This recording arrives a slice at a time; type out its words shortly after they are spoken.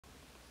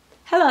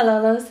Hello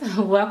Lolas,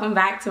 welcome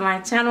back to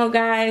my channel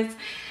guys.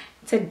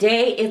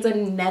 Today is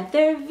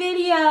another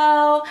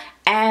video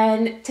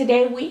and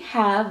today we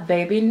have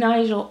baby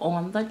Nigel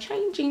on the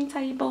changing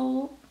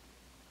table.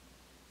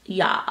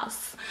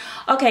 Yes.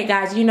 Okay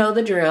guys, you know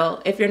the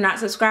drill. If you're not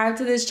subscribed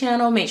to this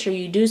channel, make sure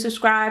you do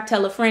subscribe.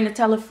 Tell a friend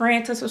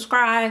to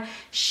subscribe.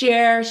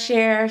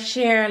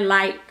 Share,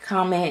 like,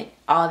 comment,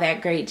 all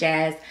that great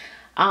jazz.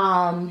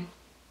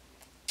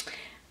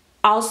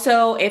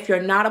 Also, if you're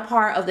not a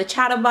part of the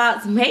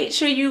Chatterbox, make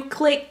sure you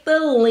click the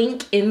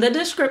link in the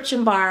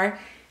description bar.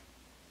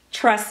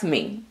 Trust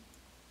me,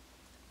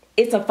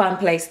 it's a fun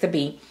place to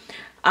be.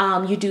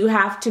 You do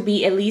have to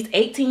be at least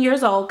 18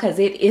 years old because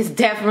it is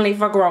definitely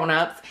for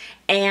grown-ups.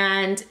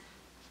 And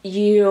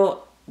you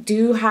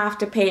do have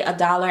to pay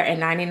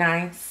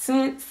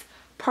 $1.99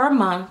 per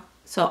month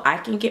so I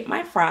can get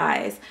my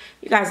fries.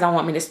 You guys don't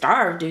want me to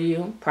starve, do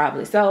you?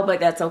 Probably so, but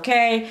that's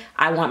okay.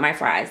 I want my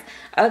fries.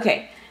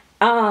 Okay.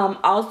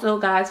 Also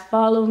guys,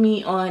 follow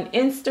me on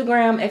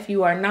Instagram. If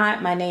you are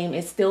not, my name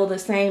is still the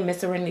same,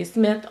 MsSerenity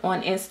Smith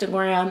on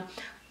Instagram.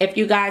 If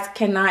you guys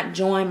cannot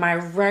join my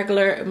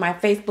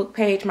Facebook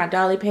page, my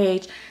Dolly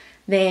page,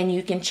 then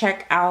you can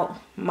check out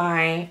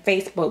my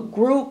Facebook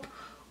group,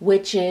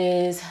 which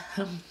is,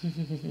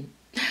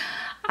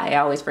 I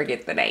always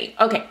forget the name.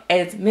 Okay,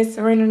 it's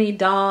MsSerenity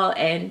Doll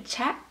and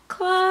Chat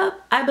Club,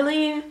 I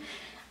believe.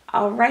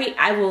 All right,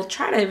 I will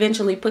try to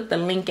eventually put the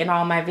link in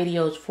all my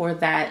videos for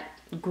that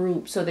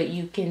group so that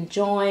you can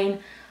join.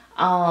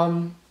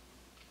 And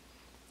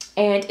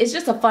it's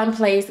just a fun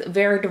place,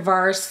 very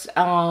diverse.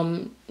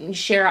 You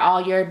share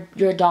all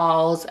your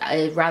dolls,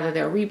 rather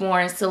they're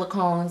Reborn,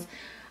 Silicones,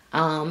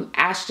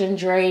 Ashton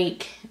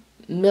Drake,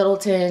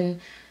 Middleton,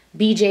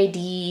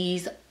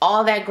 BJDs,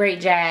 all that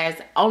great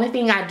jazz. Only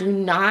thing I do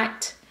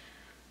not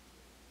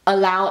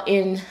allow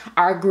in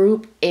our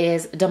group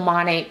is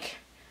demonic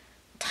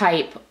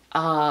type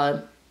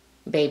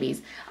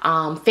babies,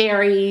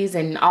 fairies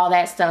and all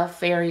that stuff.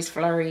 Fairies,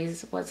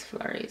 flurries, what's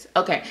flurries?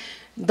 Okay,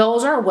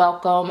 those are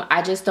welcome.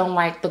 I just don't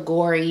like the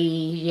gory.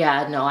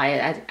 Yeah, no,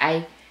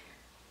 I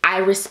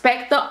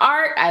respect the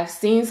art. I've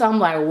seen some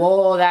like,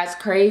 whoa, that's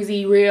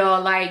crazy real,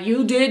 like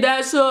you did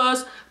that,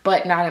 sus,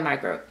 but not in my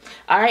group.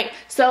 All right,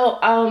 so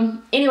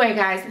anyway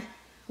guys,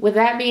 with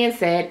that being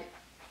said,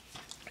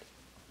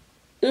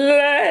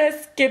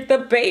 let's get the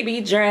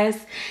baby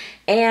dressed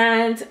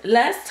and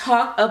let's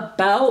talk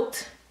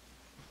about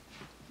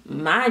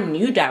my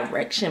new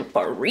direction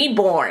for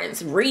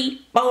reborns.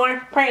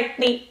 Reborn,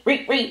 pregnant,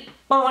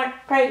 reborn,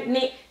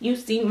 pregnant. You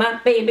see my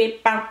baby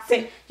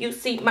bouncing. You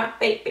see my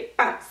baby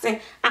bouncing.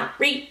 I'm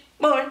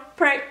reborn,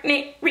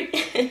 pregnant.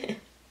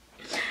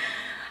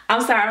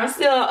 I'm sorry. I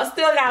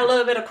still got a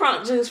little bit of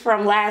crunk juice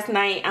from last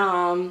night.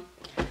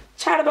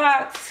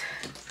 Chatterbox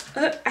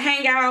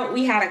hangout.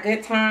 We had a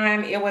good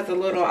time. It was a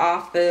little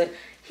off the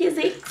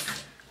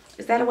hizzies.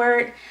 Is that a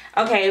word?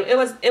 Okay.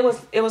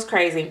 It was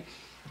crazy.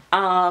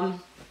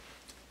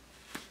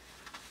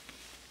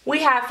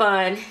 We had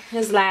fun,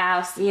 his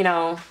laughs, you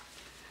know,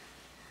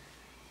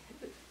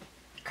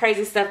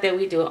 crazy stuff that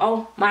we do.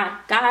 Oh my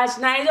gosh,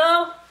 Nigel.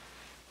 Oh,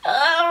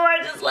 I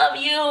just love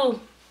you.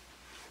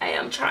 I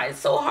am trying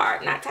so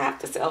hard not to have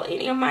to sell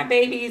any of my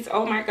babies.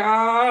 Oh my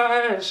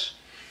gosh.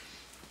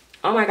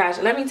 Oh my gosh.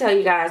 Let me tell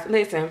you guys,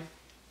 listen.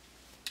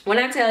 When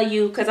I tell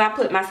you, because I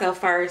put myself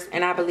first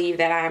and I believe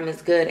that I am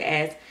as good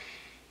as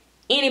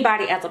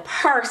anybody as a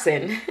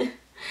person,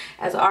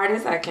 as an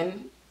artist, I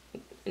can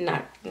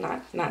not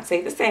say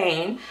the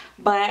same,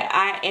 but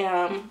I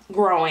am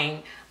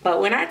growing.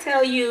 But when I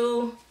tell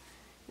you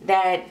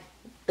that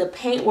the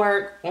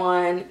paintwork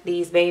on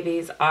these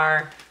babies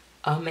are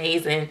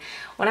amazing,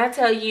 when I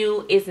tell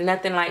you it's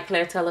nothing like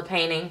Claire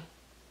painting.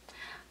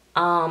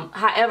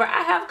 However,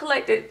 I have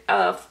collected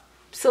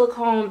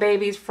silicone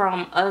babies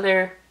from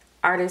other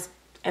artists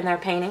and their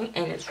painting,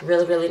 and it's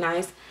really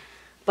nice.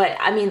 But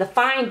I mean, the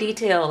fine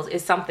details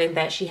is something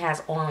that she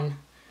has on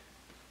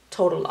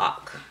total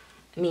lock.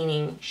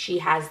 Meaning she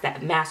has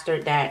that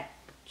mastered that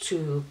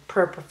to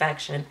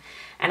perfection,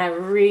 and I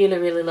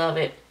really love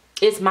it.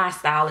 It's my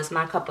style, it's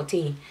my cup of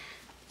tea.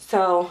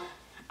 So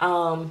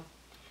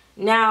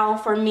now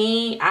for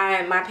me,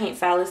 my paint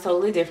style is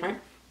totally different.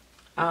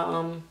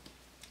 Of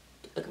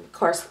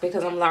course,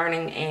 because I'm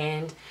learning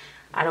and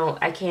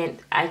I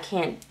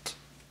can't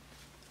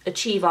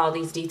achieve all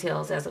these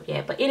details as of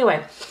yet. But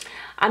anyway,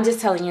 I'm just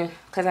telling you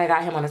because I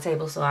got him on the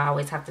table, so I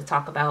always have to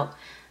talk about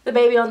the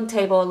baby on the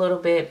table a little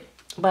bit.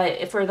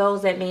 But for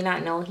those that may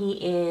not know, he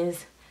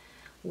is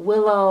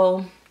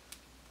Willow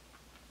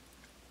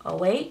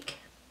Awake,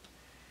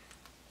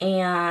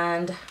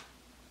 and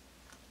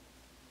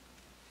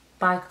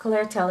by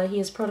Claire Teller,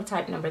 he is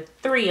prototype number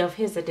 3 of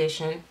his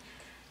edition.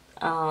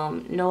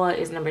 Noah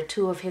is number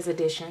 2 of his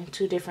edition,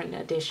 2 different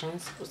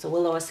editions. It's a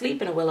Willow Asleep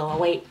and a Willow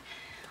Awake.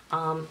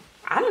 I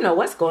don't know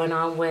what's going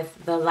on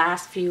with the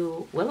last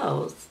few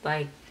Willows.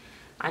 Like,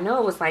 I know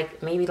it was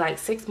like maybe like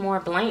 6 more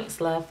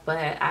blanks left,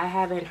 but I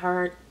haven't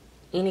heard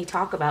any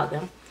talk about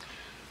them.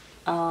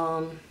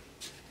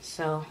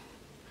 So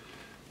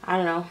I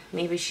don't know,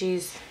 maybe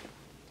she's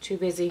too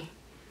busy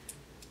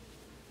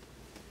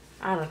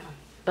I don't know.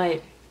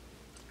 But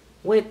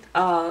with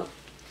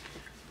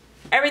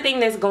everything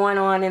that's going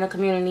on in the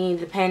community,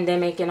 the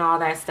pandemic and all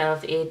that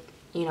stuff, it,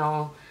 you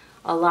know,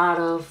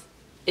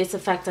 it's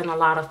affecting a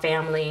lot of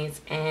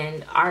families,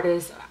 and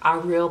artists are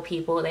real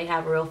people. They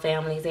have real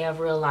families, they have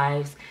real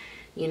lives,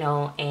 you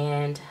know,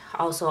 and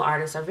also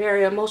artists are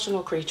very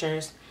emotional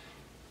creatures.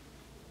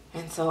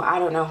 And so I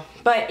don't know.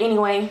 But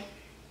anyway,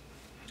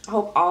 I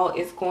hope all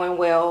is going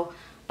well.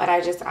 But I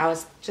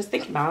was just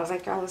thinking about it. I was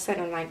like, all of a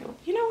sudden, like,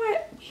 you know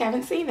what? We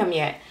haven't seen them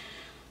yet.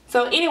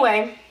 So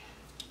anyway,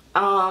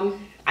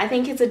 I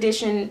think his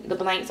edition, the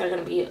blanks are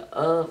going to be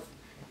of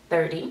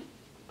 30.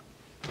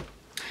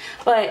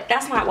 But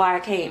that's not why I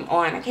came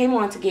on. I came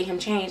on to get him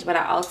changed, but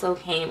I also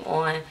came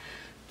on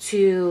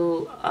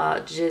to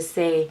just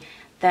say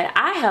that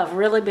I have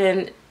really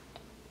been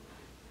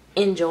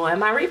enjoying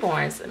my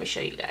Reborns. Let me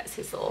show you guys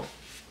his little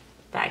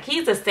back.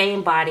 He's the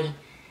same body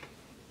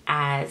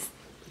as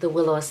the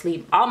Willow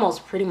Asleep,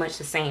 almost pretty much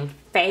the same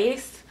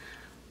face,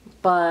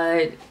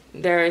 but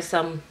there are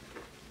some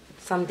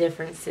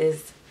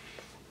differences,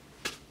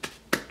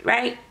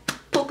 right?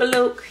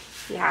 Pookaloo,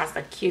 he has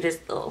the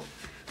cutest little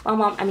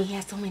I mean, he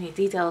has so many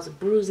details,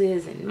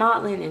 bruises and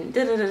mottling and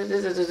da da da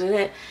da da da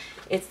da.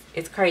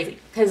 It's crazy,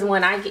 because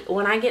when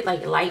I get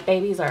like light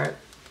babies or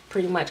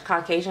pretty much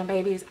Caucasian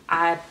babies,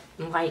 I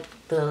like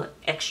the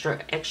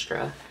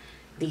extra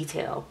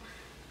detail.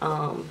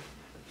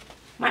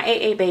 My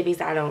AA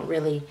babies, I don't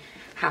really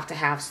have to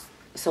have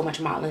so much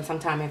mottling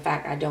sometimes. In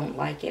fact, I don't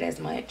like it as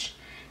much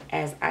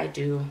as I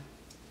do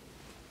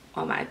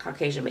on my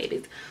Caucasian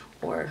babies,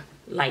 or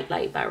light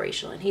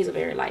biracial, and he's a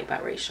very light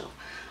biracial.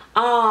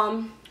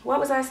 What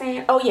was I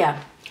saying? Oh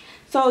yeah.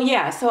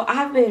 So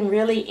I've been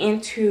really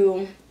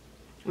into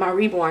my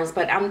Reborns,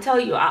 but I'm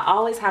telling you, I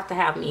always have to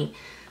have me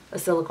a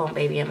silicone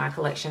baby in my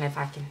collection if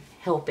I can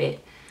help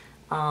it.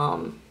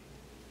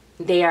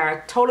 They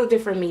are total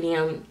different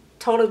medium,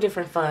 total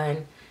different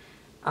fun.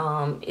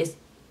 It's,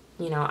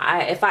 you know,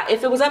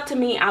 if it was up to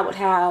me, I would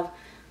have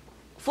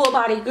full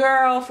body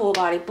girl, full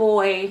body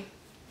boy,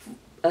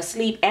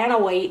 asleep and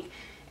awake,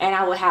 and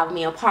I would have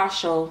me a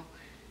partial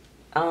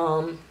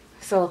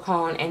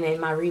silicone, and then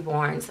my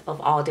Reborns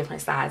of all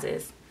different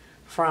sizes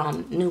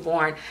from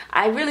newborn.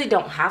 I really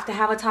don't have to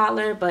have a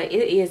toddler, but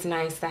it is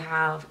nice to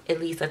have at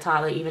least a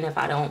toddler, even if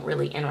I don't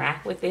really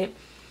interact with it.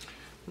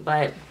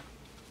 But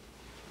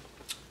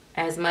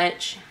as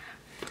much,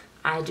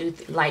 I do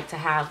like to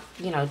have,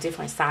 you know,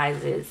 different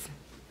sizes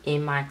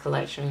in my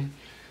collection,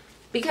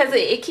 because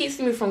it keeps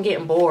me from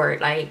getting bored.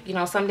 Like, you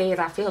know, some days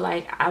I feel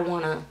like I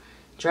want to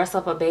dress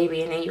up a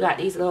baby, and then you got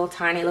these little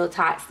tiny little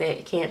tots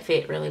that can't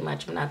fit really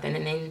much of nothing.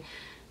 And then,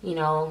 you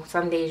know,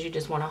 some days you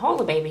just want to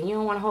hold a baby, and you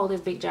don't want to hold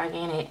this big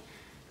gigantic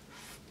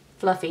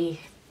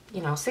fluffy,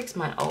 you know,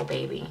 6-month-old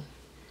baby.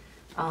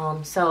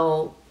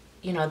 So,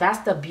 you know, that's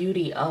the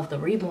beauty of the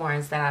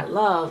Reborns that I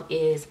love,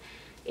 is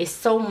it's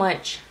so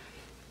much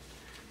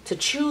to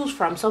choose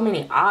from, so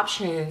many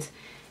options,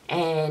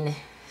 and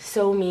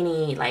so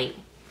many like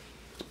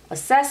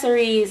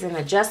accessories and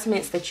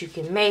adjustments that you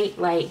can make.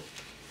 Like,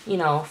 you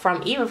know,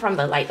 even from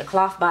the like the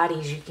cloth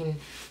bodies, you can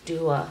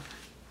do a,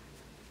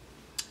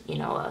 you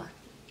know, a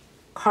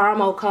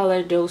caramel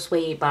color doe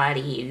suede body.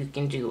 You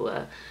can do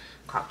a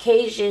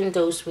Caucasian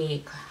doe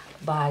suede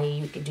body.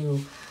 You can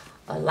do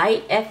a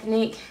light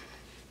ethnic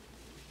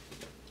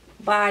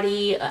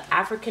body, a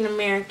African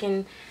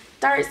American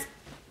dark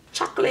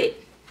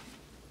chocolate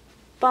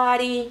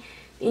body.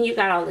 Then you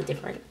got all the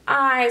different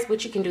eyes,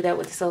 but you can do that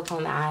with the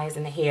silicone, the eyes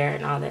and the hair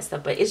and all that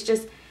stuff. But it's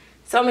just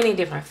so many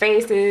different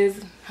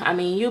faces. I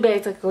mean, you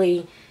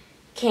basically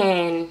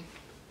can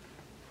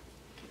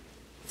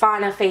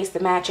find a face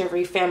to match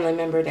every family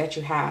member that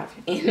you have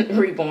in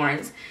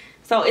Reborns.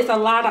 So it's a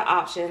lot of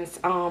options.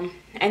 And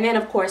then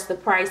of course the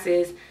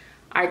prices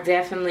are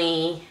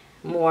definitely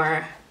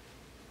more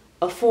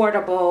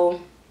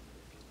affordable.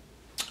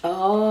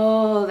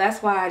 Oh,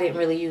 that's why I didn't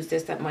really use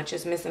this that much.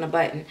 It's missing a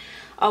button.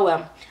 Oh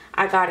well,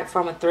 I got it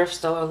from a thrift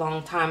store a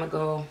long time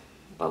ago,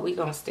 but we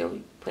gonna still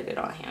put it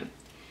on him.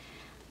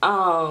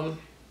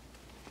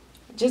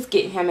 Just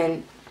getting him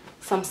in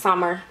some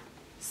summer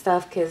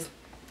stuff, because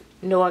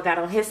Noah got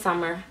on his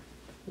summer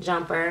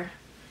jumper,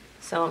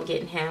 so I'm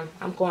getting him.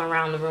 I'm going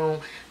around the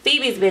room.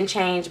 Phoebe's been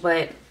changed,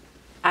 but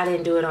I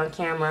didn't do it on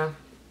camera,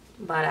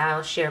 but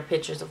I'll share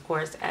pictures, of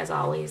course, as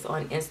always,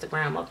 on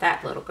Instagram of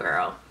that little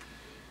girl.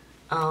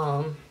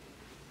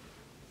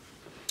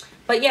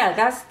 But yeah,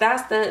 that's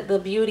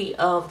the beauty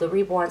of the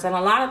Reborns. And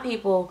a lot of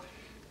people,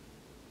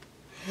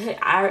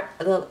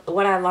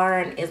 what I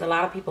learned is a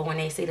lot of people, when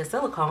they see the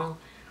silicone,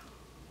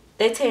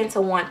 they tend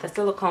to want the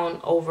silicone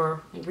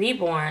over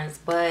Reborns,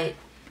 but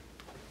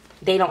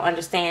they don't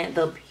understand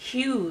the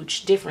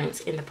huge difference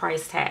in the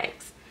price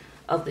tags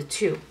of the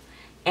two.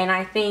 And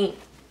I think,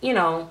 you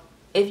know,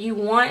 if you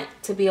want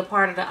to be a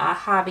part of the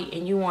hobby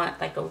and you want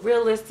like a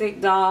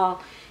realistic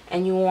doll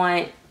and you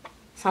want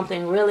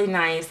something really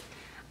nice,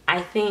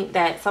 I think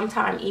that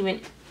sometimes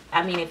even,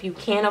 I mean, if you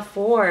can't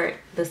afford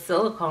the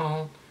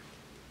silicone,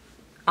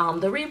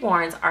 the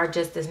Reborns are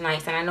just as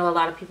nice. And I know a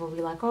lot of people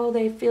be like, oh,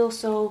 they feel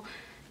so,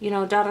 you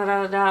know, da da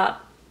da da.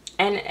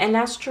 And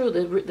that's true.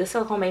 The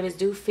silicone babies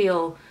do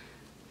feel,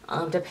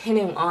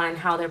 depending on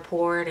how they're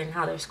poured and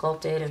how they're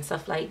sculpted and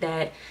stuff like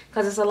that,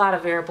 because there's a lot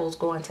of variables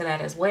go into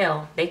that as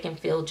well. They can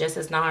feel just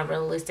as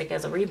non-realistic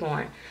as a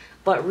Reborn.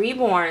 But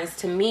Reborns,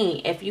 to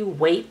me, if you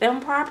weight them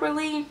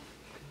properly,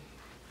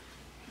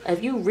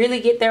 if you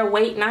really get their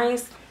weight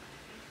nice,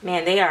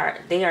 man, they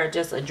are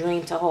just a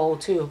dream to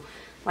hold too.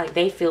 Like,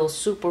 they feel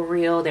super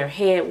real. Their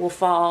head will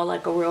fall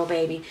like a real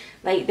baby.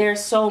 Like,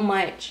 there's so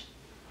much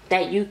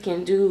that you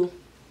can do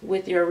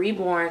with your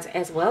Reborns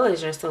as well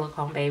as your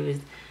silicone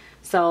babies.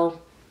 So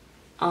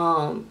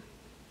I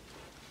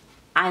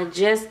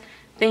just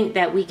think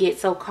that we get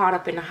so caught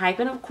up in the hype.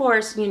 And of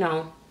course, you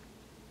know,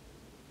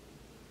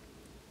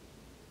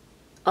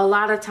 a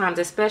lot of times,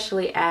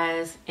 especially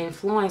as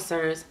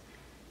influencers,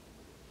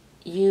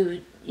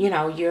 you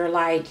know, you're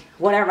like,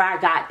 whatever I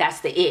got,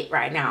 that's the it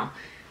right now.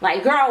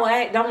 Like, girl,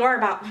 what? Don't worry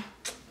about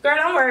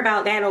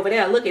that over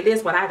there. Look at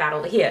this, what I got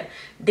over here.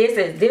 This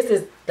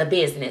is the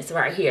business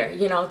right here,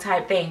 you know,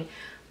 type thing.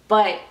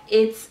 But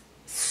it's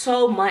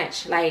so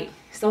much, like,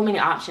 so many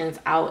options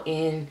out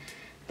in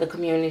the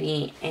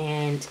community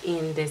and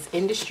in this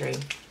industry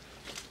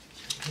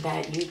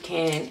that you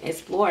can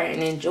explore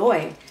and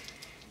enjoy,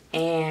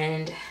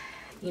 and,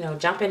 you know,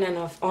 jumping in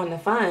on the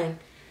fun.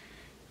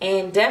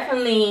 And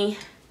definitely,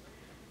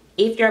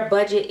 if your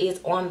budget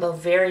is on the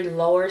very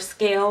lower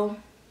scale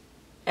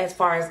as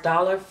far as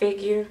dollar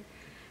figure,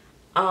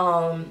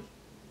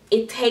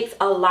 it takes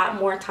a lot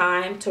more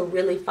time to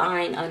really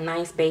find a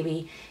nice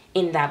baby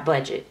in that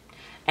budget.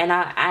 And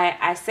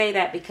I say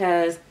that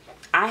because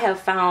I have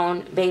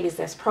found babies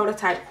that's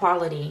prototype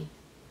quality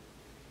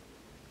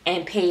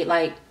and paid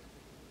like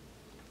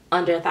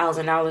under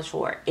 $1,000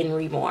 for it in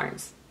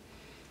Reborns.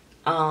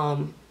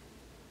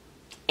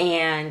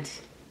 And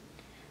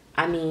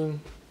I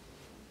mean,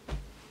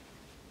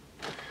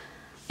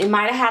 it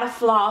might have had a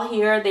flaw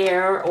here or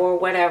there or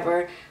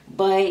whatever,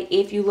 but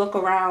if you look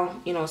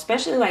around, you know,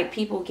 especially like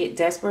people get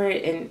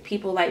desperate, and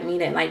people like me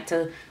that like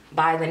to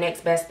buy the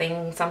next best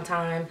thing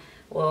sometime.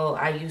 Well,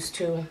 I used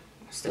to,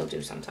 I still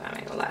do sometimes, I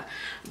ain't gonna lie.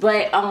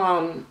 But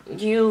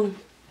you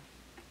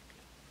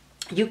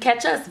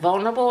catch us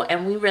vulnerable,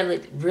 and we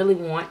really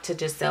want to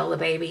just sell the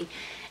baby.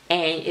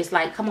 And it's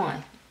like, come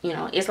on, you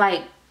know, it's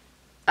like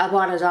I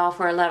bought a doll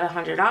for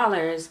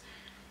 $1,100,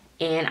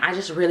 and I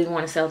just really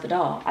want to sell the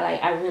doll.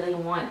 I really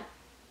want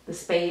the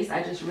space.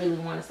 I just really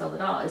want to sell the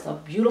doll. It's a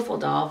beautiful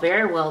doll,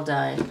 very well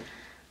done.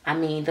 I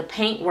mean, the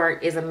paint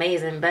work is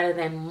amazing, better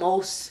than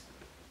most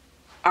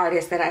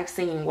artists that I've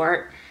seen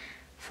work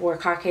for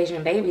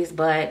Caucasian babies.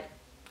 But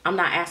I'm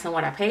not asking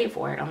what I paid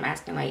for it. I'm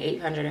asking like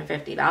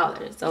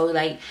 $850. So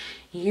like,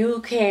 you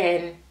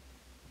can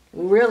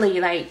really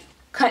like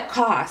cut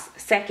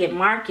costs, second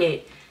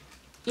market,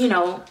 you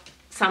know,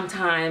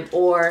 sometime,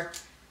 or,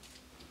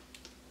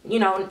 you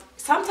know,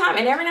 sometime,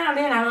 and every now and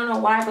then, I don't know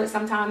why, but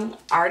sometimes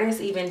artists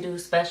even do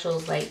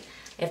specials, like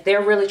if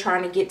they're really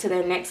trying to get to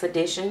their next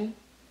edition.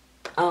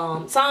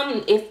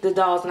 Some, if the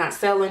doll's not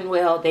selling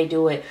well, they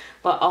do it,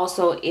 but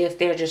also if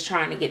they're just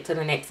trying to get to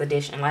the next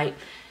edition, like,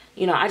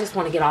 you know, I just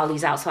want to get all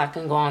these out so I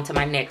can go on to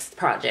my next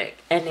project.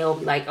 And they'll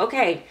be like,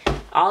 okay,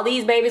 all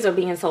these babies are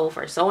being sold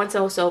for so and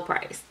so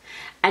price.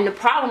 And the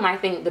problem, I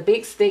think, the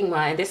big stigma,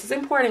 and this is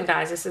important,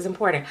 guys, this is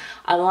important.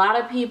 A lot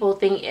of people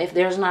think if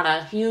there's not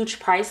a huge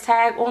price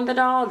tag on the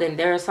doll, then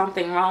there's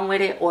something wrong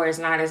with it, or it's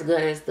not as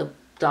good as the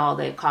doll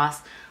that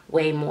costs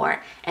way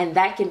more. And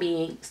that can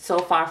be so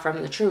far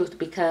from the truth,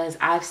 because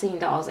I've seen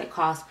dolls that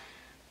cost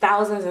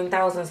thousands and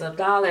thousands of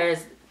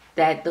dollars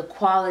that the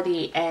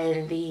quality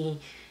and the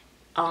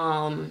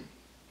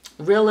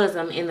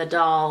realism in the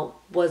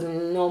doll was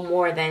no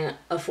more than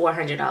a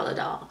 $400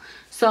 doll.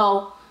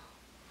 So,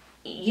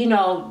 you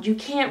know, you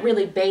can't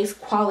really base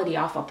quality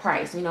off of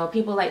price. You know,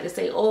 people like to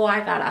say, oh, I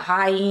got a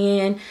high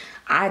end,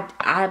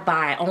 I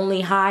buy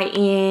only high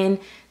end,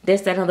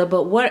 this, that, and other.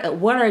 But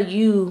what are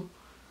you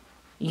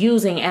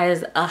using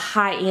as a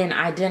high end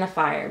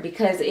identifier?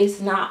 Because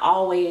it's not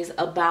always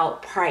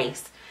about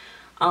price.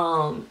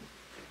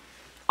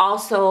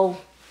 Also,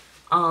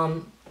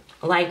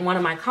 like one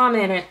of my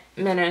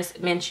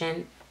commenters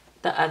mentioned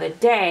the other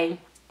day,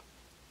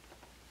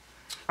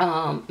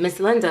 Miss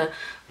Linda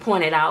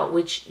pointed out,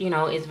 which, you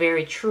know, is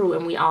very true,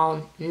 and we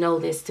all know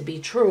this to be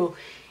true,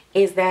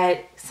 is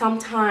that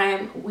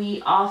sometimes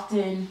we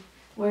often,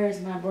 where's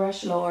my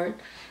brush, Lord?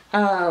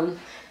 Sometimes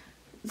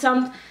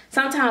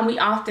we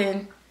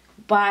often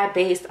buy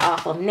based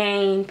off of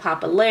name,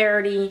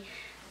 popularity,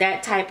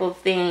 that type of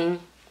thing,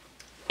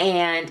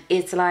 and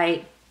it's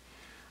like,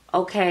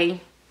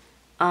 okay,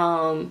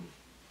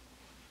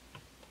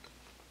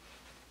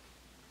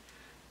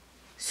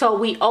 so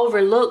we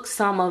overlook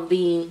some of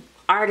the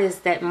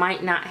artists that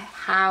might not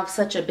have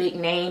such a big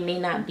name, may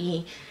not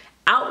be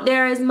out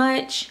there as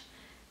much,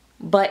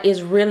 but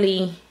is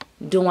really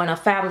doing a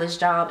fabulous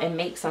job and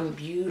make some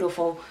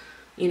beautiful,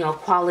 you know,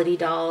 quality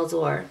dolls,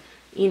 or,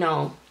 you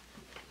know,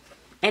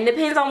 and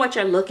depends on what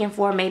you're looking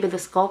for. Maybe the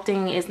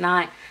sculpting is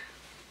not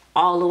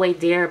all the way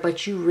there,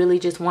 but you really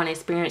just want to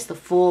experience the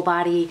full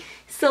body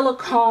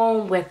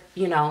silicone with,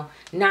 you know,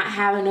 not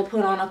having to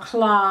put on a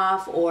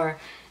cloth, or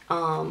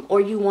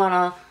you want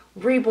a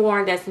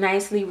Reborn that's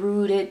nicely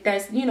rooted,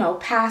 that's, you know,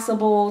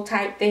 passable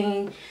type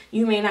thing.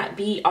 You may not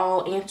be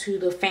all into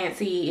the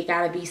fancy, it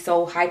gotta be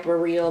so hyper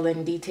real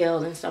and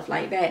detailed and stuff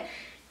like that.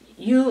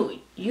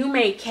 You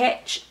may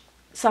catch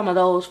some of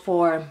those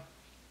for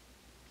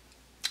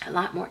a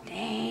lot more.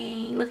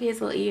 Dang, look at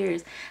his little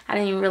ears. I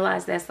didn't even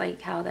realize that's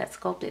like how that's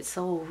sculpted,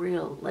 so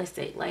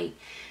realistic. Like,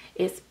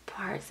 it's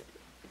parts.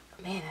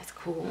 Man, that's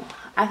cool.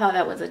 I thought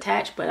that was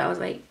attached, but I was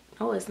like,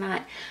 oh, it's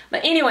not.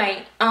 But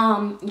anyway,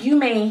 you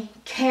may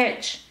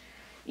catch,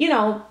 you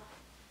know,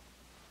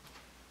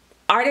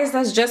 artists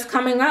that's just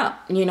coming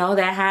up, you know,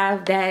 that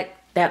have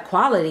that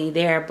quality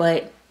there,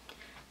 but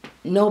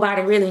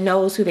nobody really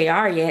knows who they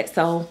are yet,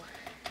 so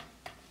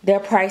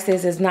their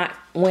prices is not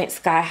went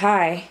sky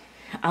high.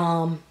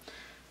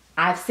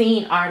 I've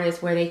seen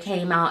artists where they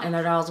came out and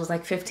their dolls was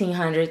like $1,500,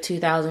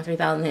 $2,000,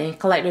 $3,000, and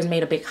collectors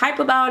made a big hype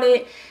about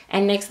it,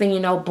 and next thing you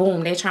know,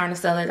 boom, they're trying to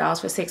sell their dolls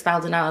for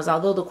 $6,000.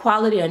 Although the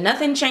quality or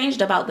nothing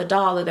changed about the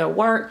doll or their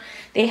work,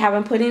 they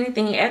haven't put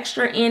anything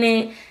extra in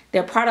it,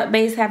 their product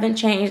base haven't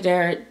changed,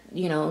 their,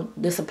 you know,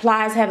 the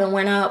supplies haven't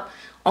went up.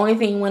 Only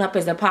thing went up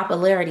is their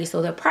popularity,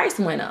 so their price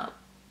went up.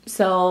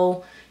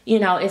 So, you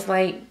know, it's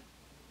like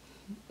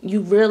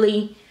you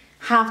really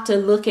have to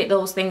look at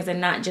those things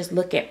and not just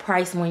look at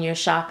price when you're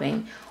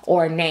shopping,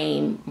 or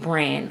name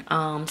brand.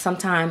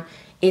 Sometimes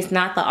it's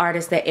not the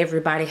artist that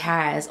everybody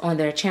has on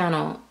their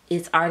channel.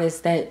 It's artists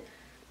that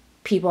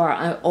people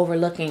are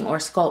overlooking, or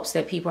sculpts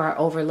that people are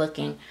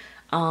overlooking.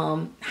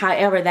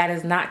 However, that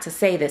is not to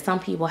say that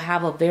some people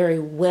have a very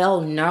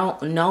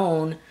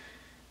well-earned,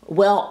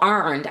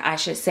 I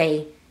should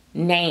say,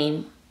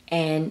 name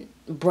and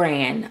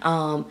brand.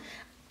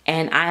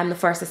 And I am the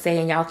first to say,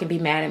 and y'all can be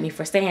mad at me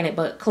for saying it,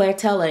 but Claire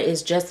Taylor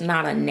is just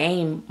not a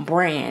name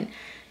brand.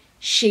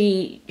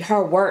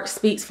 Her work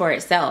speaks for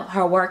itself.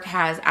 Her work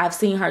I've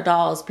seen her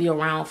dolls be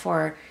around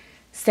for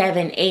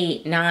 7,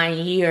 8, 9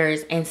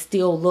 years and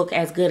still look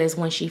as good as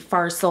when she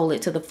first sold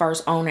it to the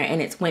first owner,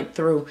 and it's went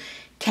through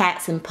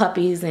cats and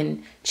puppies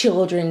and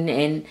children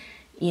and,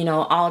 you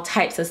know, all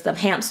types of stuff,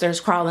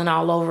 hamsters crawling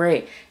all over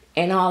it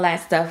and all that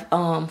stuff,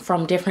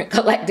 from different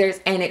collectors,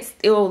 and it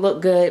still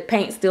look good.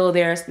 Paint still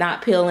there, it's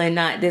not peeling,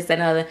 not this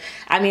and other.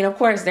 I mean, of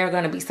course there are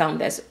going to be some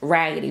that's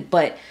raggedy,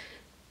 but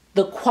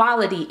the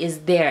quality is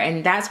there,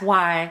 and that's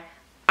why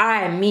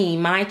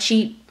my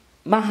cheap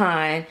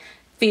behind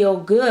feel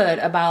good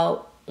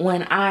about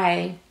when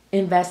I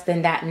invest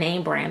in that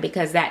name brand,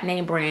 because that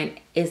name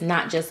brand is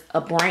not just a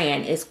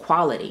brand, it's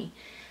quality.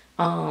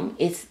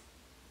 It's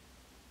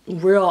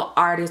real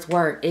artist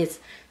work. It's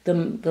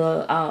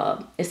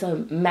it's a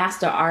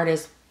master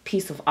artist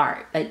piece of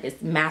art. Like,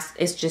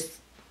 it's just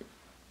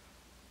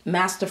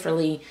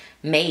masterfully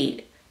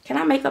made. Can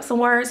I make up some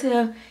words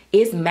here?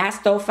 It's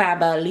master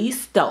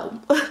fabolisto.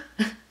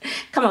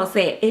 Come on,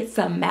 say it. It's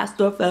a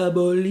master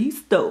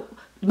fabolisto.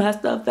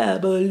 Master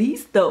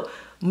fabolisto.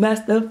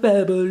 Master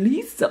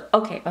fabolisto.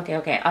 Okay. All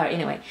right,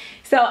 anyway.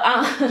 So,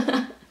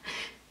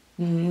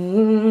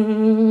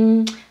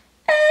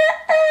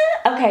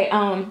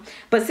 okay,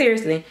 but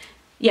seriously,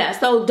 yeah,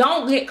 so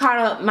don't get caught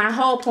up. My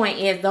whole point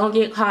is, don't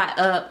get caught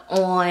up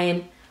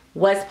on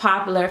what's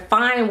popular.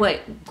 Find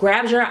what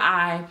grabs your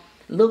eye.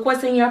 Look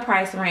what's in your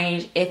price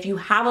range. If you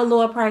have a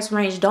lower price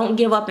range, don't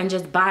give up and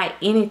just buy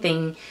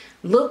anything.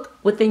 Look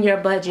within your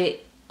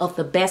budget of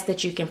the best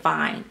that you can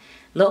find.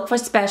 Look for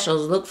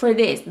specials. Look for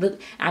this.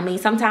 Look, I mean,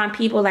 sometimes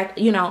people, like,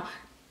 you know,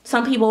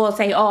 some people will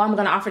say, oh, I'm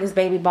going to offer this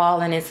baby ball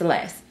and it's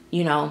less,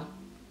 you know.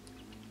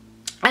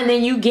 And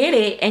then you get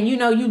it, and you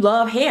know you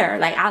love hair.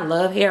 Like, I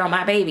love hair on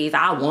my babies.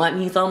 I want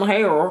me some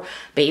hair.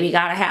 Baby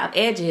gotta have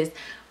edges.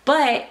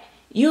 But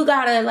you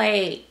gotta,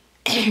 like,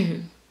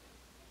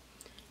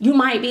 you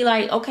might be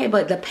like, okay,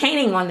 but the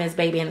painting on this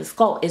baby and the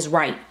sculpt is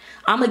right.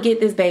 I'm gonna get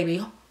this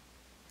baby,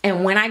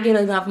 and when I get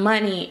enough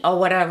money or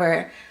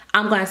whatever,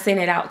 I'm gonna send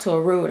it out to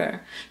a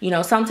rooter. You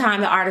know,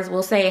 sometimes the artist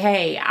will say,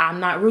 hey, I'm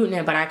not rooting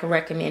it, but I can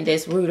recommend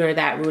this rooter,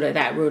 that rooter,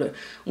 that rooter.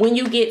 When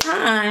you get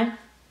time,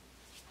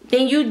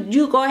 then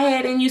you go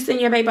ahead and you send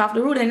your baby off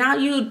the rooter. Now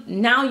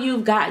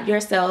you've got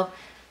yourself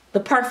the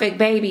perfect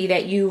baby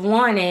that you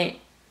wanted,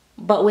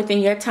 but within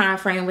your time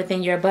frame,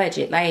 within your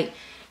budget. Like,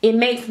 it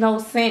makes no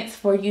sense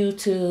for you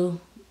to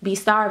be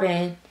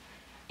starving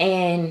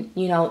and,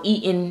 you know,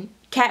 eating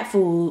cat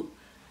food,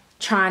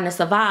 trying to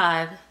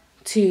survive,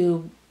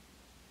 to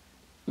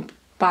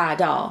buy a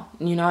doll.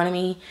 You know what I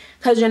mean?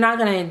 Because you're not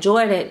going to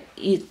enjoy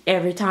it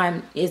every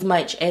time as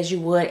much as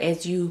you would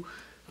as you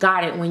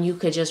got it when you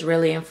could just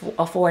really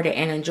afford it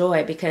and enjoy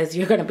it, because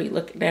you're going to be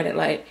looking at it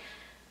like,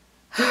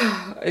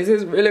 is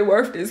this really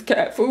worth this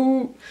cat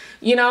food?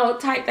 You know,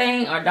 type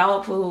thing, or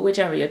dog food,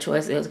 whichever your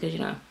choice is, because, you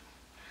know,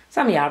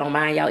 some of y'all don't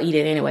mind, y'all eat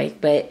it anyway,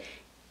 but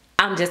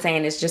I'm just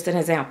saying, it's just an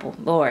example.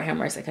 Lord have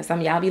mercy, because some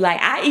of y'all be like,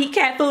 I eat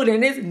cat food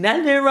and there's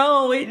nothing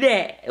wrong with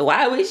that.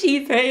 Why would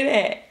she say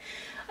that?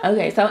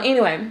 Okay, so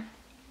anyway,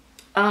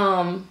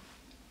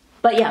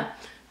 but yeah,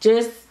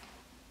 just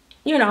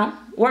you know,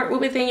 work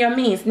within your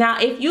means. Now,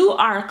 if you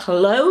are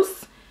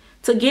close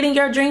to getting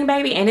your dream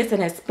baby and it's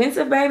an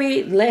expensive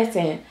baby,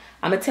 listen,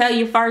 I'm gonna tell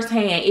you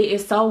firsthand, it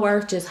is so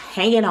worth just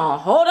hanging on.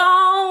 Hold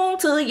on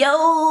to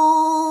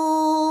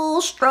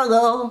your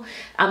struggle.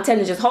 I'm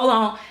telling you, just hold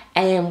on.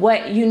 And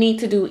what you need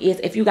to do is,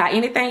 if you got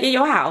anything in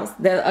your house,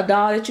 a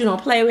doll that you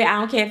don't play with, I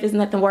don't care if it's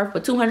nothing worth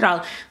but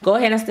 $200, go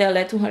ahead and sell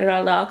that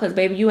 $200 doll, because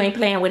baby, you ain't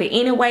playing with it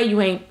anyway.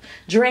 You ain't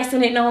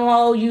dressing it no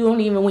more. You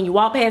don't even, when you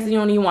walk past it, you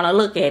don't even want to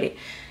look at it.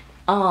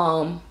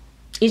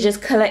 It's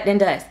just collecting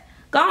dust.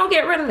 Go on,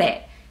 get rid of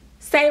that.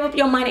 Save up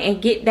your money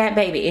and get that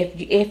baby.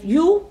 If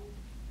you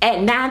at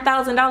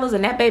 $9,000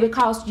 and that baby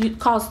costs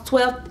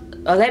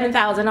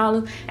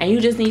 $11,000 and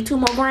you just need $2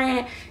 more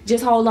grand,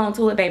 just hold on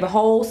to it, baby.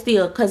 Hold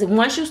still, because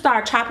once you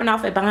start chopping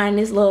off and buying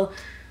this little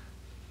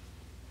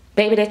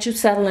baby that you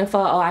settling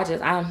for, oh,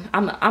 I'm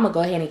gonna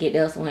go ahead and get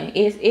this one.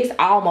 It's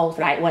almost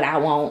like what I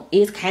want.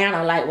 It's kind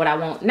of like what I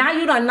want. Now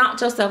you done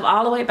knocked yourself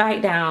all the way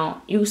back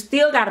down. You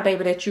still got a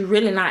baby that you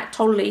really not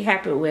totally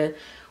happy with,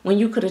 when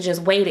you could have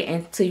just waited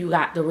until you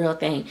got the real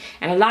thing.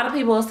 And a lot of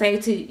people will say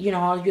to, you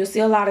know, you'll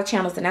see a lot of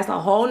channels, and that's a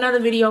whole nother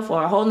video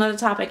for a whole nother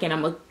topic, and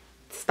I'm gonna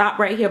stop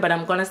right here, but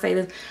I'm gonna say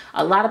this.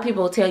 A lot of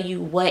people will tell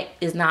you what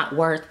is not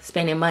worth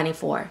spending money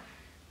for.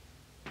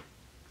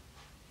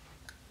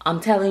 I'm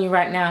telling you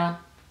right now,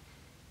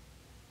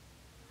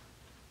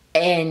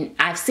 and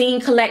I've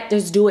seen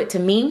collectors do it to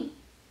me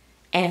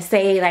and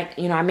say, like,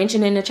 you know, I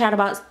mentioned in the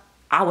Chatterbox,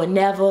 I would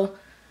never,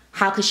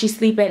 how could she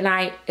sleep at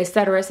night,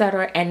 etc.,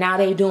 etc. And now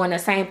they doing the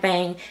same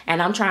thing,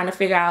 and I'm trying to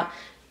figure out,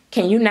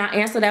 can you not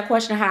answer that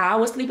question how I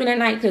was sleeping at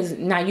night, because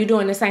now you're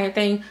doing the same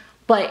thing.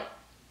 But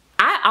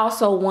I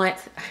also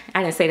once,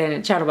 I didn't say that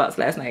in the Chatterbox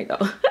last night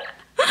though.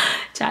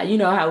 Child, you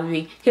know how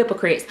we be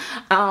hypocrites.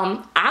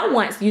 I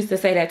once used to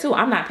say that too.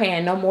 I'm not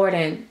paying no more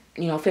than,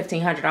 you know,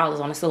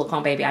 $1,500 on a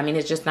silicone baby. I mean,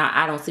 it's just not,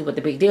 I don't see what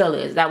the big deal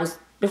is. That was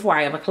before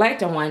I ever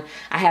collected one.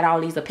 I had all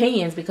these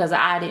opinions because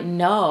I didn't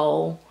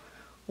know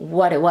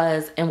what it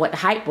was and what the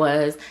hype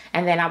was.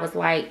 And then I was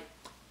like,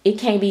 it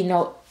can't be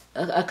no,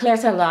 a Claire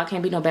Taylor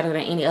can't be no better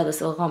than any other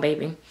silicone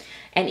baby.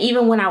 And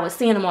even when I was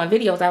seeing them on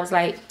videos, I was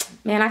like,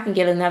 man, I can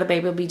get another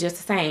baby, it'll be just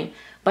the same.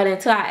 But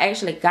until I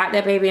actually got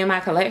that baby in my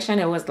collection,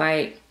 it was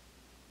like,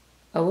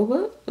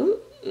 oh,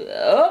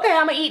 okay,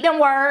 I'm gonna eat them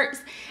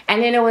words.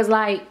 And then it was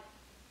like,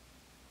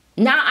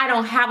 now I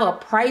don't have a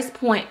price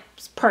point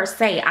per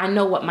se. I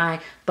know what my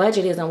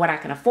budget is and what I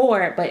can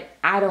afford, but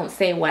I don't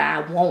say what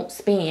I won't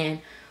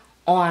spend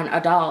on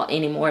a doll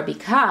anymore,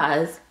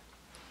 because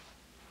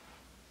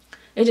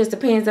it just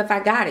depends if I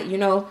got it. You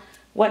know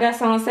what that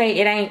song say?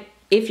 It ain't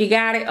if you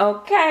got it,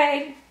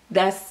 okay.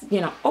 That's,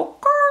 you know,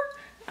 okay.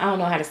 I don't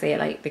know how to say it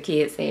like the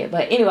kids say it,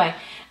 but anyway.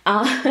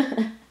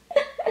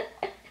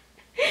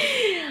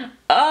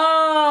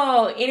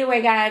 Oh,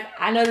 anyway, guys,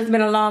 I know this has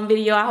been a long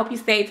video. I hope you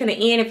stayed to the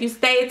end. If you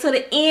stayed to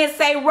the end,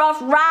 say Rough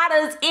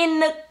Riders in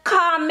the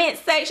comment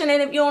section.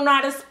 And if you don't know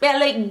how to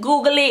spell it,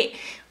 Google it.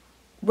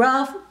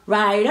 Rough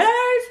Riders.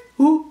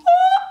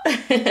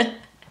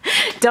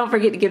 Don't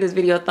forget to give this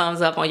video a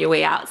thumbs up on your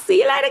way out.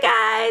 See you later,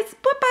 guys.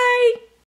 Bye-bye.